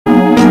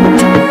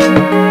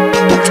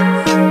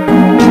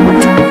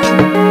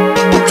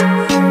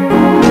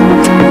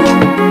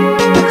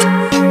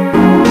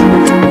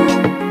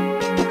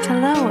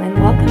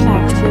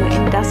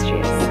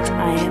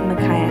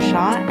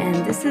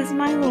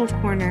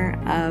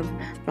listener of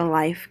the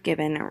Life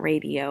Given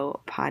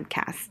Radio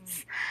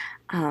podcasts.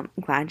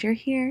 Glad you're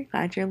here.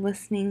 Glad you're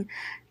listening.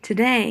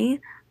 Today,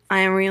 I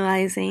am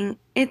realizing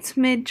it's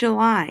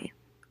mid-July.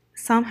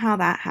 Somehow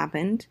that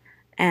happened,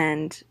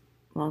 and,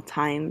 well,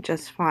 time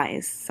just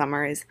flies.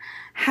 Summer is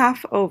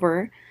half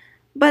over,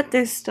 but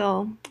there's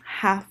still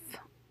half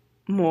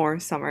more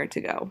summer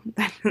to go,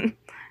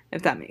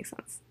 if that makes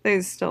sense.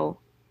 There's still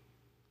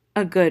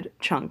a good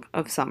chunk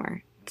of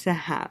summer to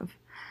have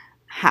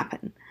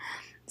happen.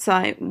 So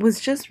I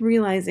was just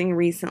realizing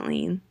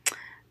recently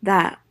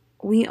that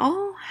we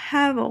all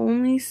have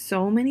only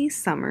so many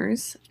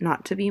summers,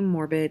 not to be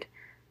morbid.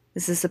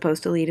 This is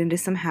supposed to lead into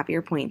some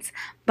happier points,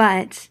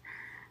 but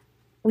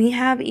we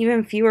have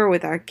even fewer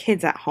with our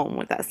kids at home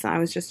with us. And I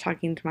was just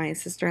talking to my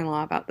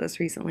sister-in-law about this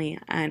recently,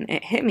 and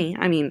it hit me.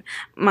 I mean,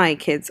 my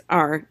kids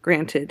are,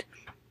 granted,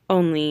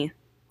 only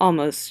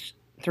almost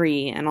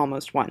 3 and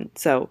almost 1.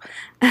 So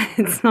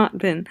it's not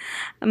been,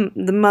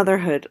 the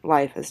motherhood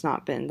life has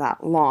not been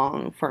that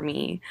long for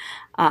me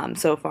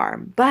so far.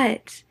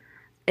 But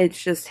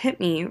it's just hit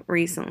me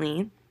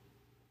recently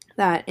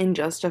that in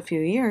just a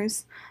few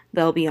years,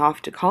 they'll be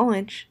off to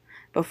college.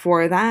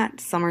 Before that,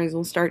 summers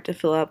will start to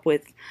fill up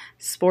with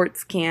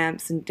sports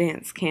camps and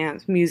dance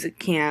camps, music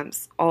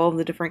camps, all of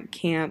the different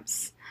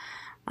camps,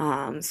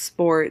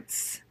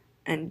 sports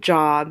and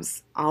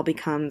jobs. I'll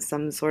become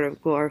some sort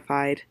of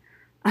glorified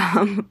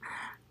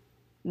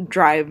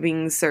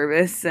driving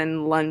service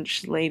and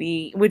lunch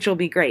lady, which will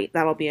be great.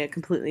 That'll be a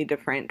completely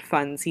different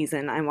fun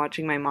season. I'm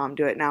watching my mom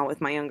do it now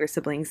with my younger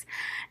siblings.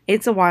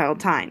 It's a wild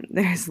time.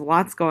 There's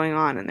lots going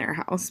on in their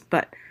house,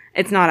 but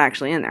it's not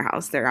actually in their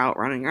house. They're out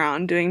running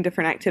around doing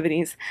different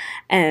activities,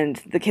 and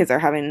the kids are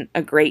having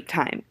a great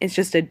time. It's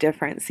just a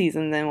different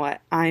season than what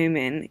I'm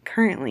in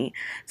currently.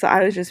 So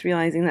I was just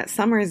realizing that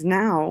summers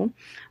now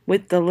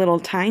with the little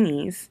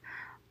tinies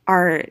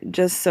are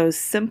just so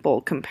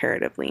simple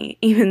comparatively,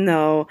 even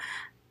though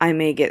I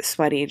may get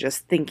sweaty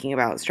just thinking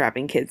about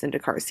strapping kids into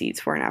car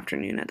seats for an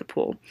afternoon at the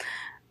pool,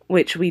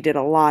 which we did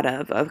a lot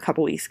of a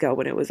couple weeks ago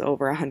when it was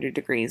over 100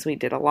 degrees. We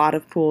did a lot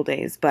of pool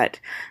days, but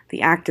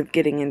the act of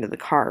getting into the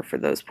car for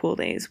those pool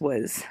days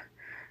was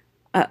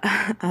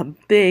a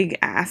big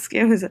ask.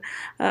 It was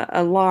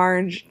a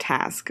large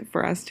task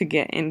for us to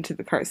get into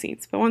the car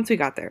seats, but once we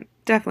got there,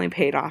 definitely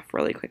paid off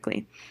really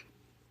quickly.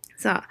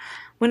 So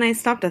when I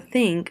stopped to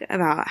think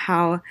about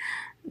how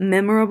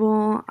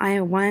memorable I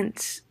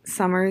want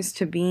summers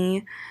to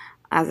be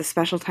as a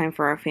special time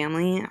for our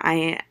family,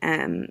 I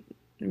am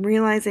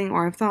realizing,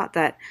 or I've thought,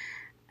 that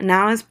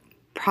now is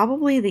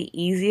probably the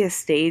easiest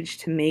stage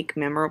to make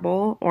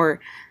memorable, or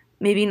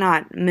maybe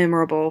not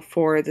memorable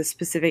for the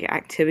specific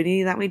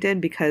activity that we did,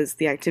 because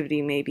the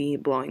activity may be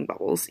blowing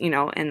bubbles,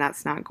 and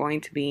that's not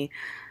going to be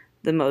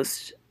the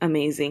most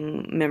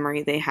amazing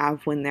memory they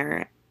have when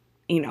they're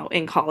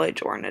in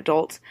college or an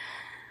adult.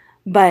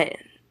 But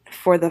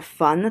for the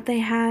fun that they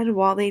had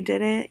while they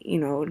did it,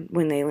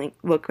 when they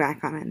look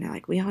back on it and they're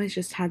like, we always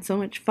just had so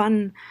much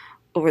fun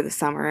over the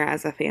summer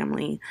as a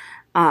family,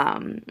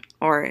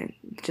 or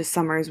just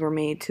summers were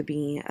made to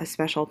be a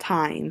special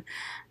time.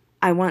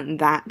 I want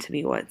that to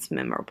be what's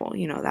memorable,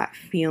 that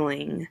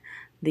feeling,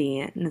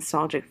 the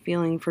nostalgic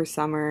feeling for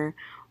summer,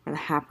 or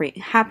the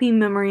happy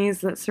memories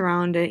that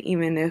surround it,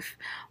 even if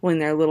when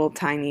they're little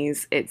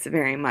tinies, it's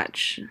very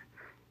much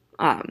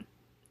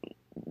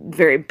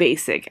very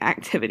basic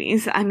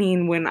activities. I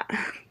mean,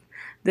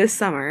 this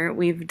summer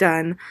we've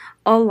done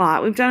a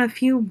lot. We've done a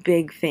few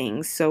big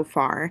things so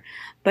far,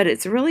 but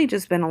it's really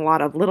just been a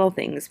lot of little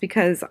things,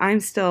 because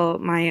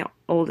my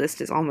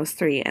oldest is almost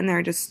 3, and there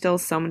are just still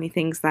so many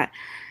things that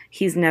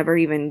he's never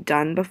even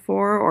done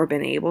before or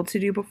been able to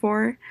do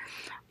before.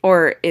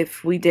 Or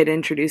if we did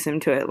introduce him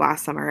to it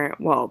last summer,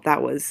 well,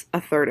 that was a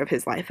third of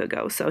his life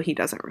ago, so he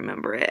doesn't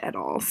remember it at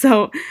all.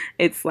 So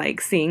it's like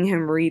seeing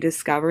him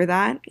rediscover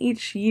that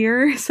each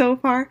year so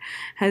far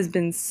has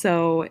been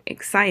so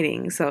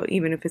exciting. So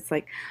even if it's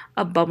like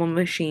a bubble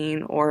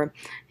machine, or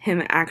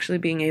him actually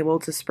being able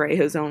to spray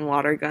his own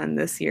water gun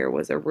this year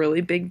was a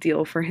really big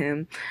deal for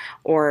him,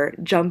 or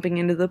jumping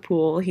into the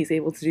pool, he's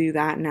able to do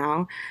that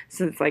now.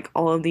 So it's like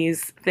all of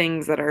these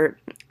things that are,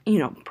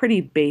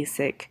 pretty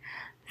basic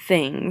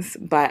things,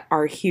 but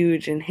are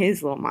huge in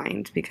his little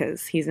mind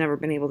because he's never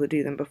been able to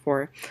do them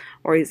before,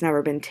 or he's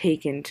never been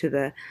taken to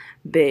the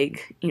big,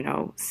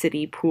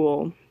 city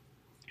pool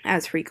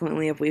as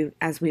frequently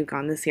as we've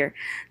gone this year.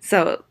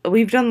 So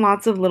we've done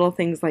lots of little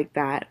things like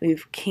that.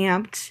 We've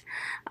camped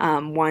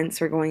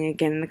once. We're going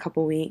again in a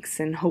couple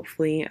weeks, and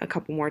hopefully a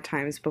couple more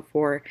times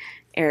before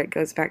Eric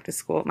goes back to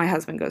school. My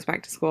husband goes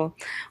back to school.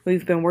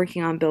 We've been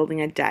working on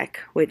building a deck,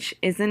 which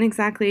isn't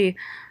exactly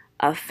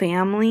a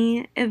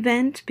family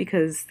event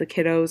because the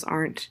kiddos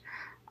aren't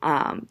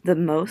the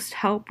most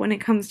help when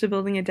it comes to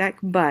building a deck,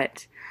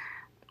 but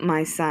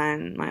my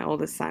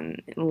oldest son,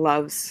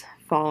 loves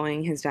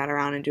following his dad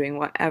around and doing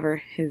whatever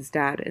his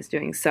dad is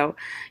doing. So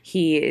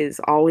he is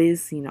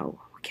always,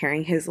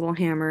 carrying his little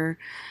hammer,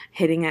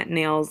 hitting at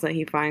nails that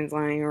he finds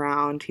lying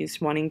around.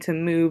 He's wanting to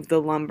move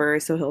the lumber,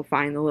 so he'll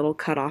find the little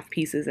cut off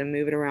pieces and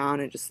move it around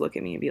and just look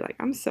at me and be like,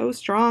 I'm so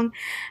strong.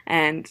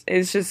 And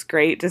it's just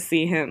great to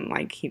see him.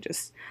 Like, he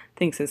just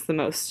thinks it's the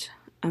most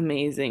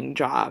amazing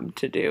job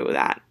to do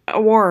that.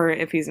 Or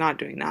if he's not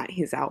doing that,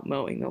 he's out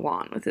mowing the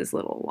lawn with his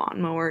little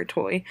lawnmower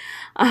toy.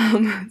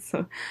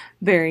 So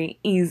very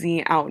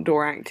easy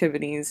outdoor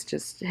activities.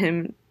 Just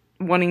him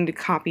wanting to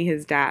copy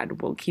his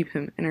dad will keep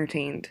him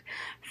entertained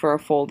for a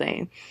full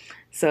day.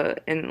 So,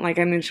 and like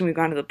I mentioned, we've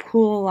gone to the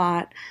pool a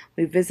lot.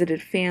 We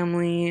visited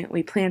family.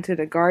 We planted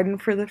a garden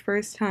for the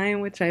first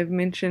time, which I've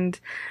mentioned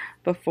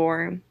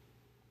before.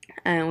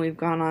 And we've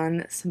gone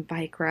on some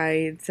bike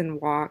rides and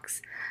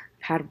walks.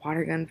 We've had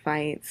water gun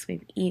fights.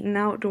 We've eaten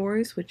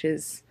outdoors, which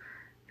is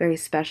very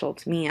special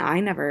to me. I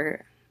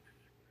never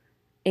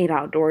ate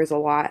outdoors a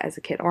lot as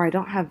a kid, or I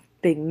don't have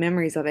big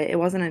memories of it. It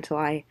wasn't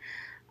until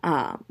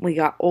we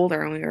got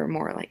older and we were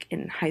more like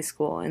in high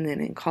school and then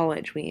in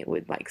college we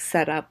would like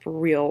set up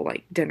real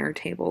like dinner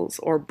tables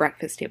or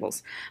breakfast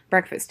tables.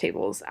 Breakfast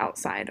tables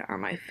outside are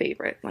my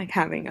favorite. Like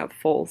having a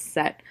full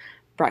set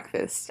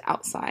breakfast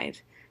outside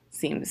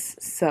seems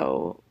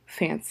so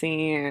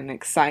fancy and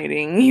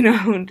exciting,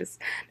 just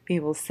to be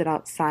able to sit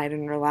outside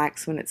and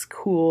relax when it's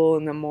cool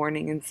in the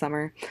morning in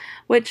summer,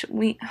 which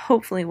we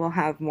hopefully will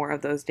have more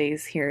of those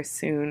days here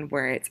soon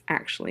where it's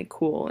actually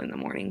cool in the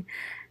morning.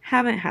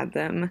 Haven't had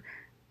them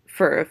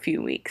for a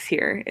few weeks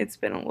here. It's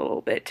been a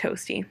little bit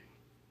toasty.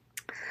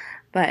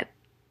 But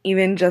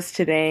even just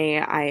today,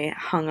 I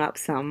hung up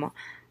some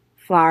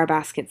flower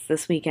baskets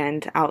this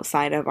weekend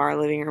outside of our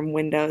living room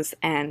windows,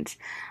 and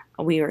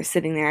we were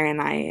sitting there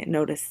and I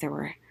noticed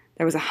there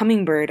was a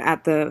hummingbird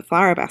at the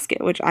flower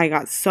basket, which I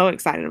got so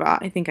excited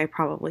about. I think I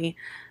probably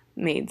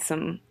made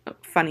some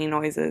funny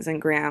noises,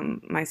 and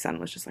Graham, my son,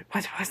 was just like,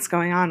 what's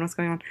going on? What's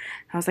going on? And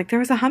I was like, there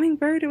was a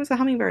hummingbird. It was a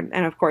hummingbird.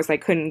 And of course I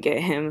couldn't get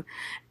him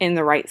in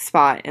the right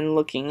spot and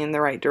looking in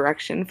the right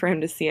direction for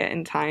him to see it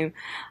in time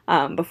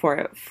before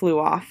it flew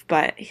off.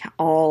 But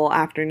all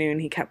afternoon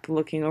he kept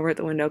looking over at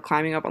the window,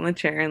 climbing up on the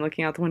chair and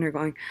looking out the window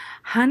going,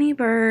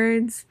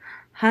 honeybirds,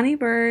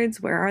 honeybirds,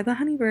 where are the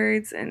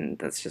honeybirds? And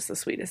that's just the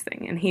sweetest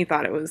thing. And he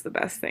thought it was the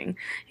best thing.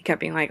 He kept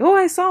being like, oh,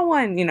 I saw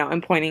one,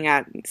 and pointing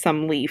at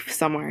some leaf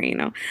somewhere,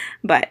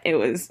 But it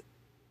was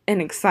an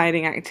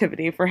exciting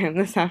activity for him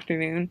this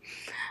afternoon.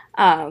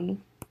 So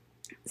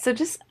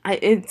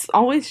it's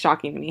always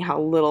shocking to me how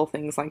little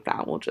things like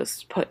that will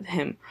just put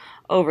him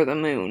over the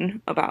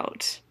moon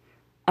about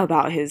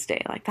his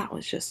day. Like that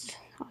was just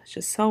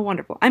so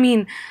wonderful. I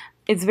mean,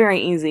 it's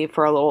very easy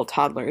for a little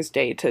toddler's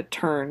day to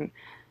turn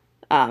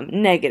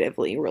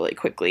negatively really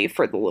quickly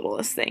for the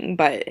littlest thing,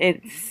 but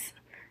it's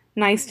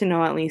nice to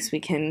know at least we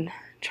can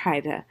try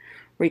to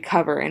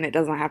recover, and it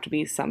doesn't have to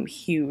be some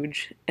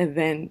huge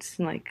event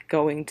like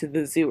going to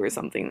the zoo or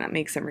something that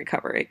makes him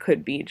recover. It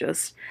could be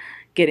just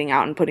getting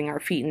out and putting our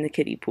feet in the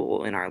kiddie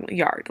pool in our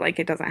yard. Like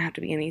it doesn't have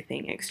to be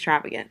anything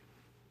extravagant.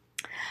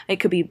 It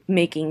could be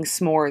making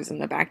s'mores in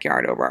the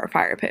backyard over our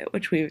fire pit,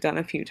 which we've done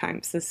a few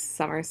times this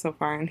summer so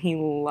far, and he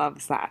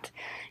loves that.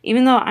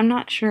 Even though I'm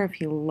not sure if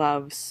he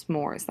loves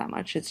s'mores that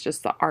much, it's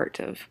just the art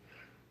of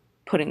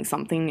putting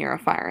something near a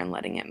fire and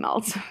letting it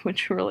melt,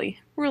 which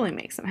really, really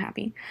makes him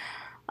happy.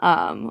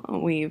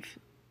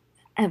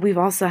 We've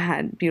also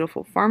had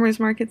beautiful farmers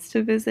markets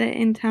to visit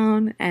in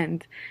town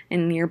and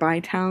in nearby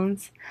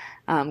towns.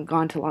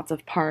 Gone to lots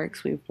of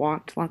parks. We've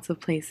walked lots of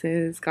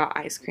places, got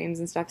ice creams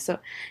and stuff. So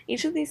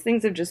each of these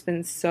things have just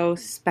been so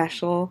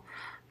special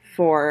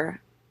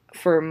for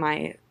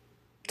my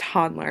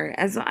toddler.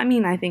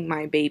 I think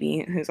my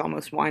baby, who's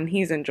almost 1,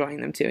 he's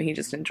enjoying them too. He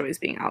just enjoys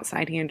being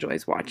outside. He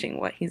enjoys watching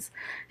what his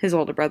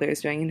older brother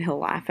is doing, and he'll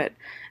laugh at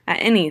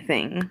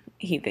anything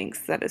he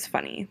thinks that is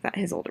funny that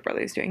his older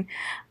brother is doing.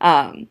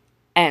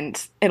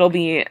 And it'll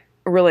be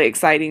really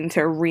exciting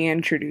to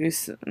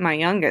reintroduce my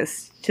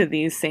youngest to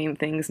these same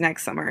things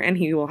next summer, and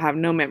he will have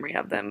no memory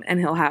of them, and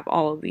he'll have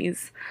all of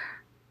these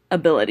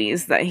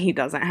abilities that he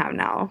doesn't have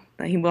now,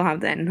 that he will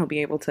have then. He'll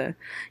be able to,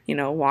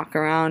 walk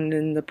around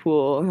in the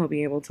pool. He'll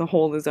be able to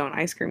hold his own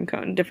ice cream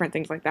cone, different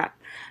things like that,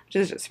 which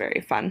is just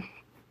very fun.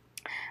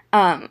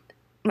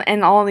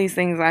 And all these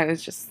things I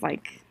was just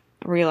like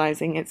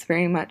realizing it's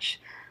very much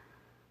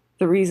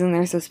the reason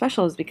they're so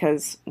special is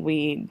because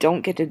we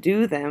don't get to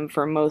do them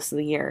for most of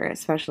the year,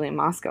 especially in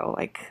Moscow.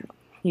 Like,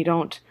 you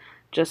don't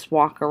just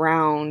walk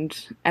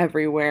around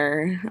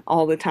everywhere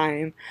all the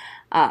time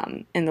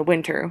in the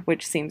winter,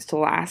 which seems to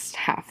last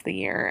half the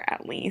year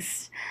at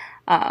least.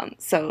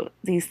 So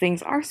these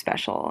things are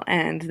special,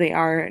 and they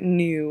are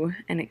new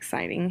and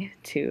exciting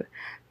to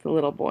the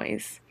little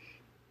boys.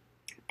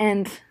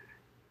 And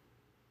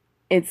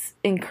it's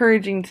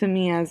encouraging to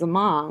me as a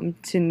mom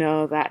to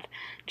know that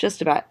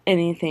just about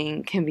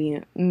anything can be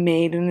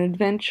made an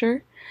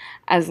adventure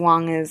as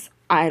long as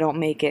I don't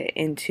make it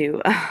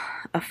into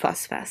a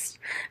fuss fest,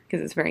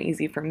 because it's very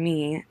easy for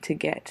me to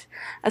get,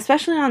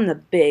 especially on the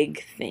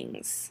big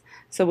things,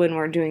 So when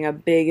we're doing a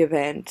big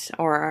event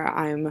or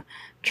I'm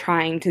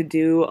trying to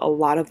do a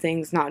lot of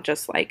things, not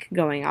just like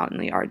going out in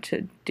the yard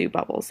to do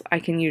bubbles, I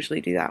can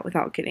usually do that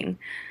without getting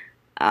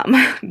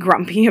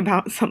grumpy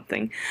about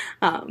something.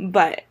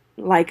 But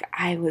like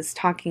I was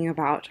talking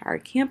about our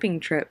camping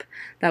trip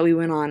that we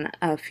went on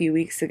a few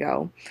weeks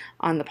ago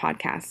on the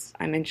podcast,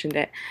 I mentioned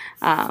it,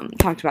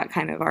 talked about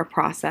kind of our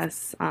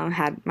process,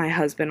 had my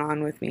husband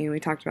on with me, and we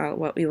talked about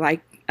what we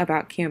like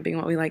about camping,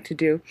 what we like to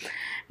do.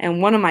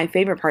 And one of my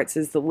favorite parts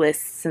is the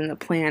lists and the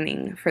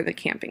planning for the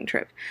camping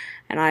trip.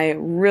 And I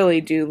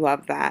really do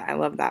love that. I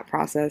love that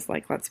process.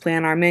 Like, let's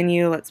plan our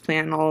menu, let's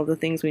plan all of the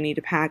things we need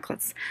to pack,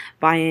 let's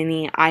buy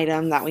any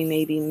item that we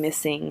may be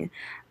missing.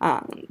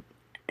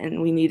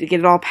 And we need to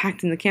get it all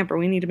packed in the camper.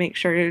 We need to make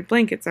sure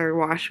blankets are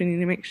washed. We need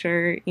to make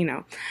sure,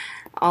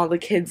 all the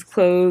kids'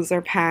 clothes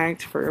are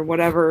packed for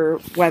whatever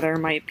weather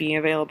might be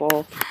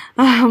available,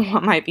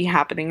 what might be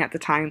happening at the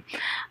time.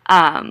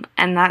 And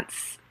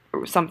that's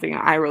something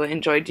I really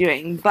enjoy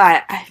doing.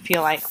 But I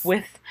feel like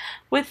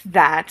with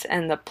that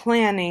and the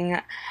planning,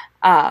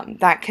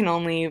 that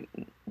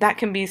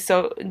can be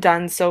so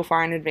done so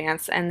far in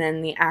advance, and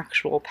then the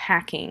actual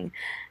packing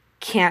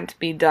can't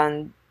be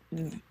done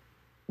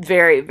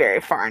very,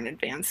 very far in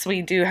advance.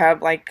 We do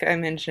have, like I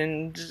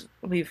mentioned,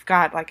 we've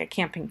got like a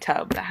camping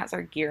tub that has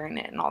our gear in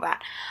it and all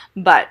that.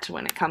 But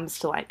when it comes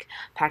to like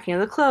packing of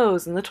the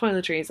clothes and the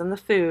toiletries and the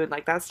food,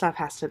 like that stuff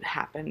has to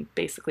happen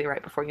basically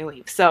right before you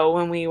leave. So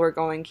when we were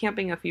going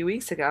camping a few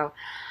weeks ago,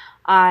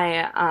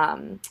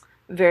 I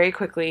very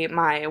quickly,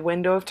 my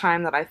window of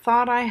time that I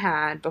thought I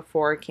had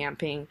before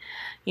camping,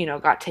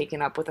 got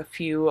taken up with a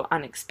few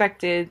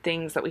unexpected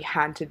things that we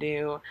had to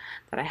do,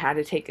 that I had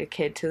to take a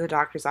kid to the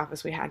doctor's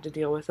office. We had to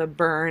deal with a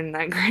burn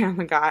that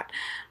Grandma got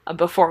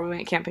before we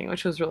went camping,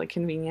 which was really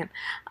convenient.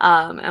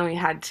 And we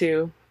had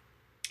to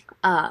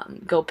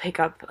go pick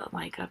up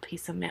like a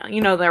piece of mail.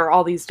 There were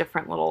all these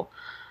different little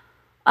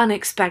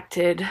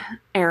unexpected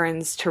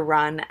errands to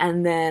run,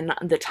 and then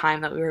the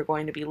time that we were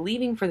going to be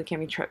leaving for the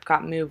camping trip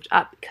got moved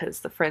up because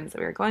the friends that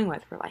we were going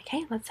with were like,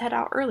 hey, let's head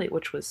out early,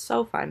 which was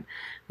so fun.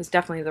 It was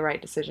definitely the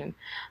right decision.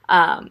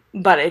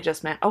 But it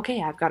just meant,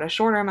 okay, I've got a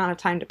shorter amount of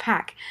time to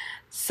pack.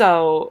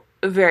 So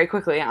very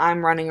quickly,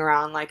 I'm running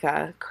around like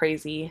a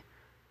crazy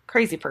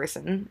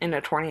person in a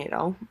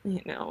tornado,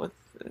 with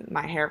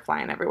my hair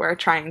flying everywhere,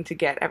 trying to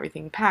get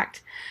everything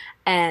packed.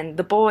 And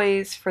the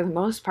boys, for the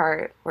most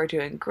part, were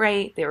doing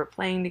great. They were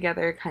playing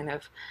together, kind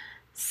of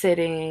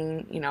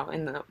sitting,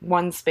 in the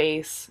one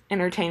space,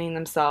 entertaining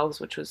themselves,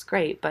 which was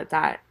great. But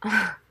that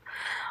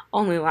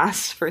only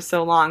lasts for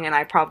so long, and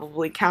I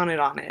probably counted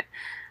on it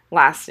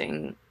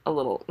lasting a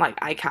little, like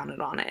I counted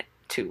on it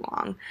too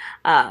long.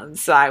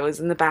 So I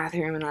was in the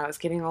bathroom, and I was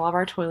getting all of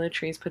our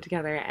toiletries put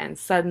together, and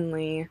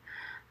suddenly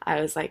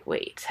I was like,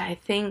 wait, I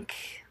think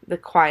the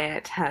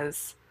quiet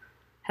has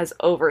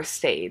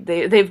overstayed.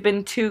 They've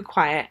been too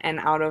quiet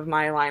and out of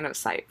my line of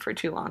sight for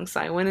too long.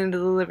 So I went into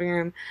the living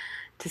room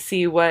to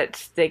see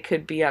what they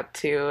could be up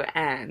to,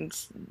 and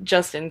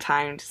just in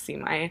time to see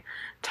my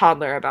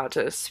toddler about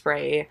to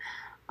spray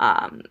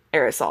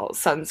aerosol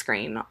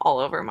sunscreen all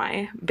over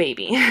my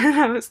baby. And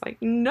I was like,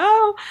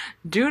 no,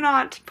 do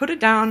not put it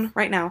down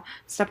right now.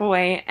 Step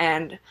away.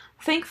 And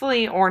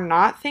thankfully, or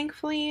not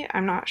thankfully,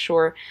 I'm not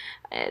sure,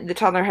 the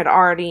toddler had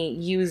already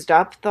used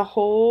up the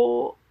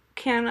whole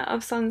can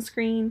of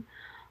sunscreen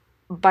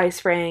by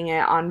spraying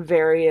it on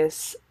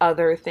various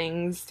other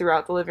things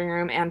throughout the living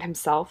room and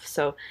himself.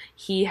 So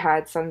he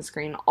had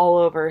sunscreen all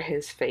over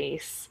his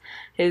face.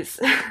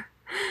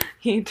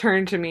 He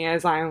turned to me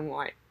as I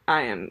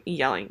am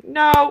yelling,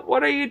 no,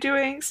 what are you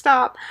doing?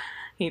 Stop.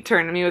 He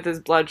turned to me with his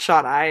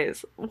bloodshot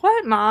eyes.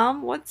 What,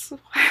 Mom? What's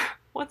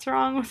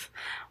wrong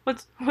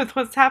with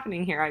what's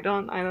happening here? I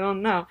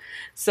don't know.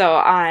 So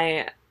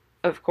I,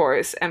 of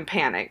course, am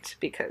panicked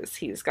because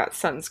he's got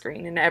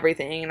sunscreen and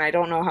everything, and I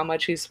don't know how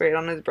much he's sprayed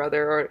on his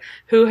brother or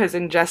who has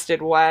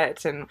ingested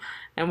what and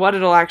what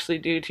it'll actually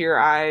do to your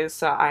eyes.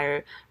 So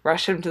I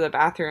rushed him to the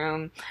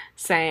bathroom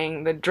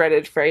saying the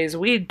dreaded phrase,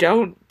 we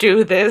don't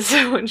do this,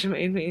 which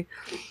made me,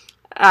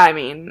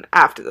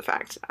 after the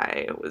fact,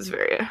 I was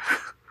very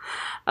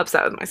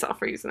upset with myself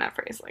for using that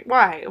phrase. Like,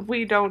 why?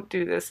 We don't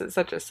do this is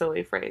such a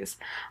silly phrase,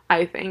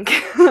 I think.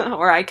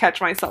 Or I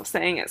catch myself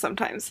saying it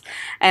sometimes.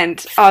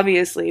 And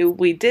obviously,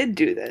 we did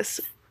do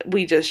this.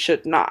 We just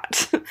should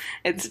not.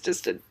 It's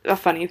just a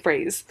funny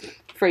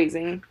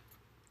phrasing.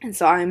 And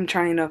so I'm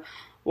trying to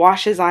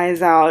wash his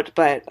eyes out,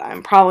 but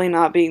I'm probably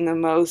not being the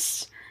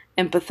most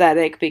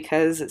empathetic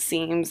because it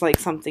seems like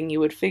something you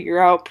would figure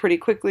out pretty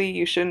quickly.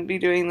 You shouldn't be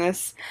doing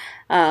this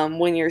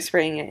when you're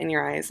spraying it in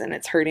your eyes and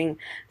it's hurting.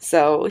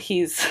 So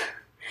he's,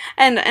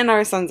 and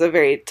our son's a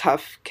very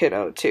tough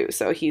kiddo too,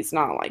 so he's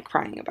not like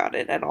crying about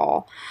it at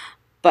all.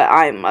 But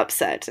I'm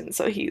upset, and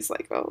so he's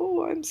like,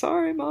 oh, I'm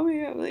sorry,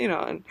 Mommy,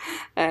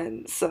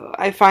 and so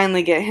I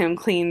finally get him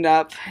cleaned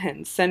up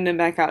and send him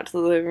back out to the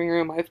living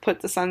room. I've put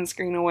the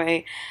sunscreen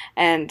away,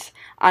 and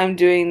I'm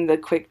doing the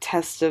quick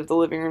test of the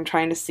living room,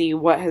 trying to see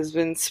what has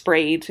been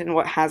sprayed and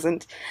what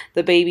hasn't.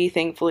 The baby,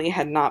 thankfully,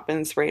 had not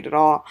been sprayed at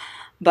all,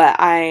 but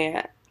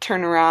I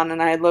turn around,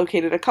 and I had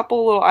located a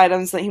couple little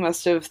items that he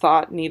must have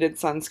thought needed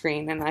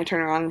sunscreen, and I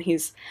turn around and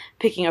he's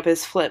picking up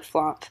his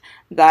flip-flop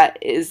that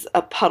is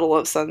a puddle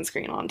of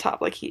sunscreen on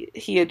top. Like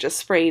he had just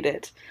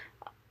sprayed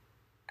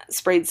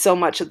so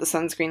much of the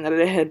sunscreen that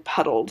it had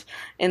puddled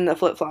in the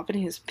flip-flop, and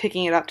he was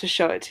picking it up to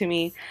show it to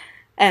me.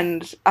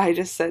 And I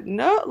just said,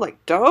 no,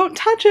 like, don't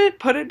touch it,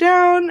 put it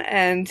down.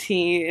 And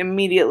he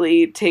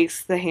immediately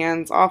takes the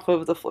hands off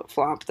of the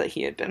flip-flop that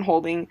he had been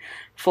holding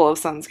full of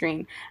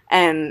sunscreen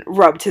and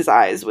rubbed his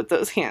eyes with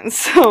those hands.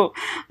 So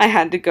I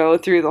had to go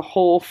through the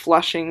whole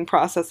flushing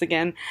process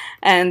again.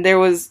 And there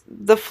was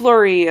the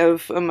flurry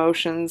of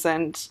emotions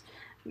and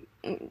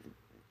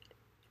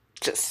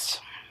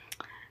just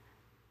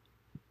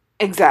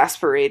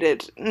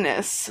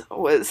exasperatedness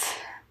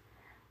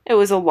it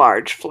was a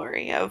large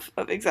flurry of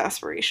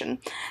exasperation.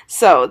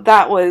 So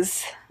that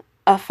was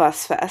a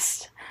fuss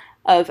fest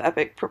of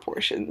epic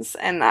proportions.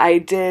 And I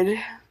did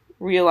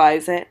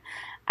realize it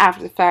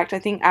after the fact. I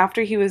think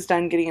after he was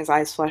done getting his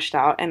eyes flushed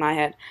out, and I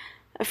had,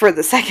 for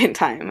the second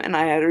time, and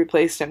I had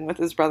replaced him with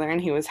his brother,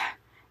 and he was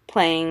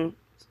playing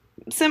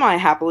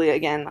semi-happily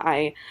again,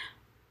 I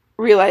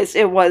realized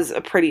it was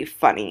a pretty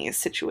funny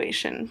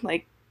situation.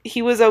 Like,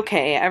 he was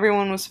okay.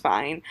 Everyone was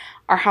fine.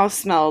 Our house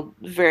smelled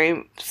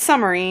very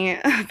summery,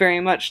 very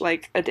much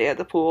like a day at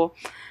the pool,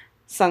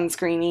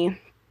 sunscreeny,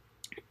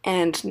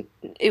 and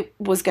it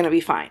was going to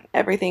be fine.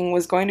 Everything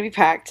was going to be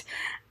packed,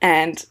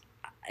 and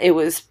it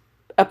was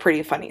a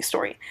pretty funny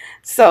story.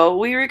 So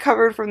we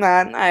recovered from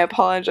that. I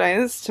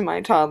apologized to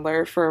my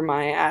toddler for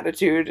my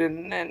attitude,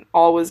 and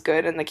all was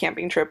good, and the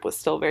camping trip was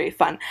still very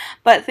fun.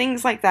 But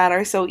things like that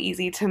are so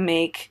easy to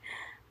make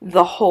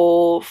the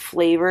whole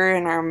flavor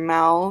in our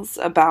mouths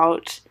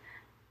about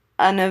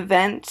an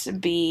event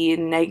be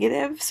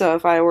negative. So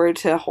if I were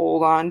to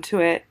hold on to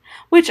it,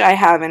 which I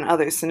have in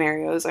other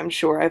scenarios, I'm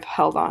sure I've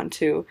held on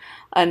to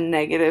a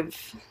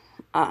negative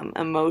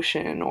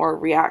emotion or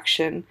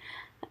reaction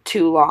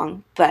too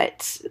long,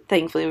 but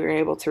thankfully we were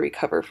able to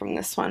recover from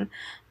this one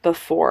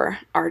before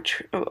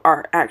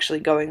our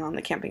actually going on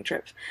the camping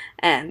trip,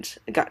 and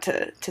got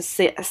to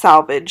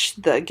salvage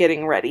the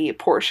getting ready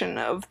portion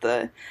of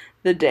the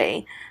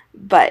day.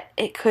 But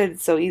it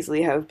could so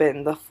easily have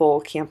been the full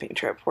camping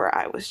trip where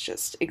I was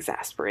just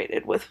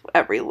exasperated with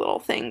every little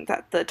thing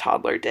that the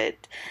toddler did.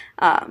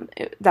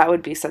 That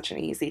would be such an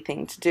easy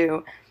thing to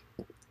do.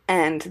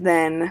 And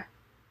then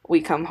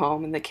we come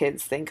home and the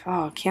kids think,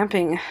 oh,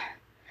 camping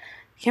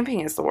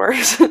is the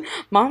worst.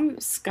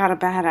 Mom's got a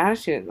bad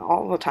attitude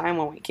all the time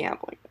when we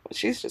camp. Like,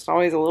 she's just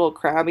always a little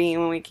crabby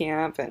when we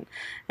camp, and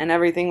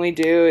everything we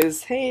do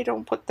is, hey,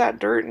 don't put that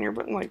dirt in your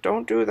butt, like,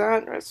 don't do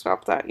that, or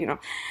stop that,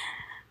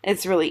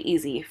 It's really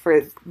easy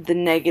for the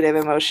negative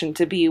emotion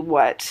to be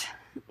what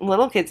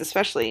little kids,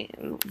 especially,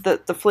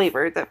 the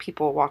flavor that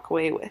people walk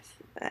away with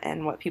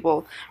and what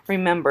people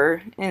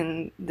remember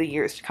in the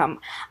years to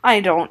come. I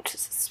don't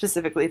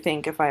specifically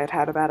think if I had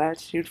had a bad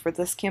attitude for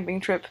this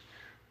camping trip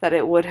that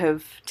it would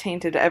have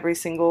tainted every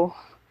single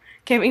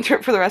camping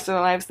trip for the rest of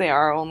their lives. They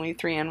are only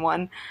 3 and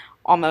 1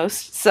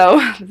 almost,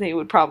 so they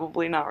would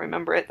probably not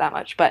remember it that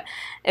much. But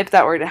if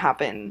that were to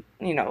happen,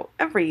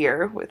 every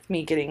year with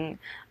me getting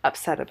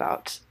upset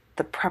about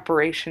the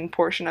preparation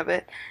portion of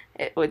it,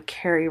 it would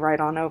carry right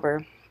on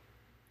over.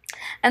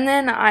 And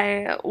then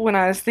when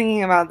I was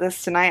thinking about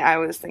this tonight, I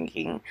was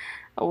thinking,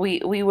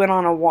 we went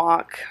on a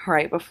walk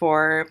right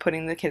before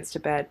putting the kids to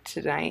bed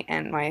tonight,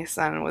 and my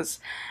son was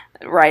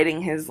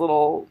riding his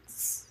little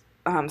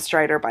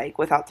Strider bike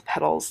without the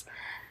pedals.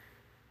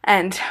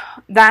 And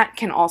that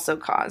can also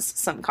cause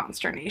some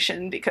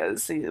consternation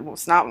because he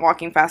was not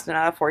walking fast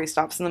enough, or he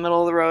stops in the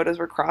middle of the road as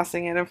we're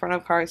crossing it in front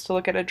of cars to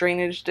look at a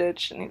drainage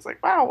ditch, and he's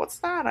like, wow, what's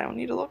that? I don't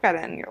need to look at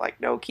it. And you're like,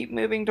 no, keep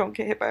moving, don't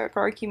get hit by a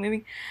car, keep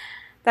moving.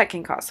 That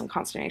can cause some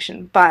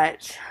consternation.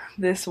 But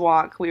this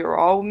walk, we were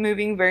all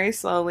moving very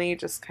slowly,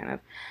 just kind of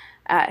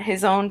at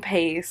his own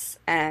pace,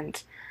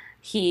 and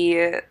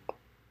he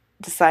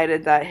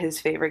decided that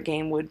his favorite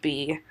game would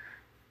be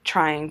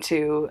trying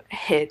to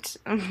hit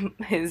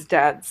his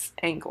dad's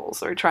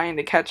ankles, or trying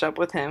to catch up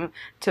with him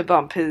to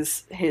bump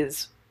his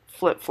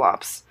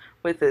flip-flops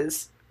with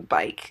his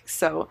bike.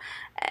 So,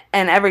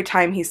 and every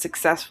time he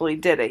successfully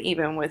did it,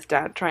 even with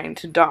Dad trying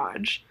to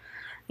dodge,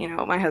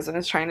 my husband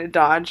is trying to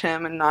dodge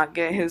him and not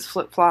get his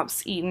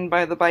flip-flops eaten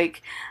by the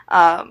bike.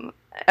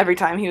 Every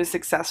time he was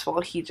successful,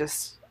 he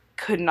just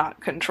could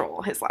not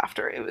control his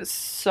laughter. It was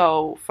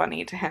so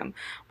funny to him,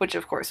 which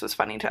of course was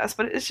funny to us,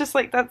 but it's just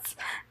like, that's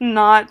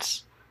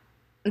not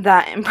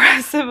that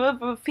impressive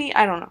of a feat.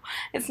 I don't know.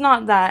 It's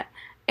not that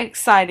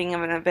exciting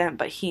of an event,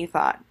 but he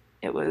thought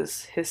it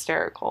was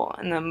hysterical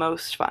and the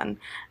most fun,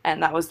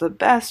 and that was the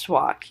best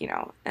walk,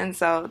 And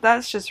so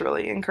that's just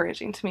really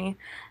encouraging to me,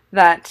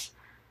 that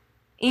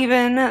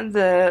even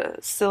the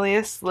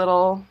silliest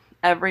little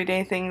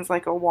everyday things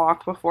like a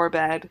walk before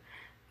bed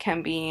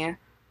can be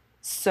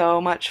so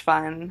much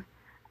fun.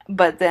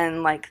 But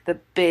then, like, the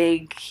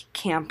big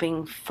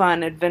camping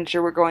fun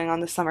adventure we're going on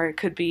this summer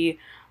could be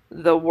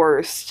the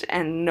worst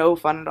and no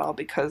fun at all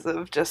because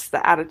of just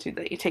the attitude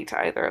that you take to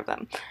either of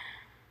them.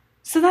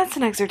 So that's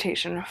an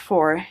exhortation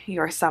for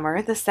your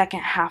summer, the second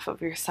half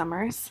of your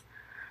summers.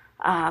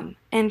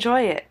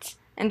 Enjoy it.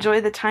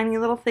 Enjoy the tiny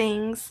little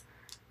things.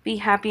 Be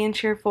happy and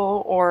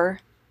cheerful, or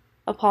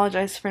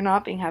apologize for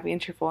not being happy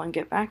and cheerful and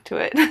get back to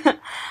it.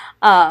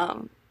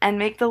 And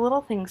make the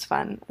little things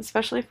fun,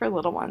 especially for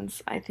little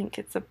ones. I think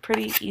it's a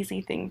pretty easy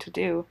thing to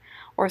do,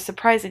 or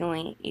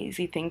surprisingly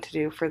easy thing to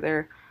do for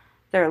their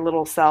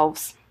little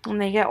selves. When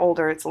they get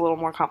older, it's a little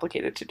more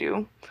complicated to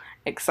do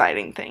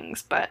exciting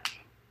things, but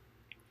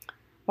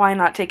why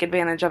not take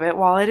advantage of it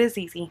while it is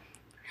easy?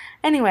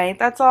 Anyway,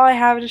 that's all I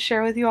have to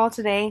share with you all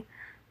today.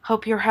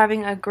 Hope you're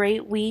having a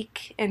great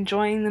week,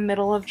 enjoying the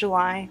middle of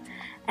July,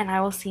 and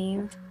I will see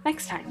you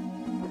next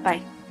time.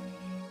 Bye.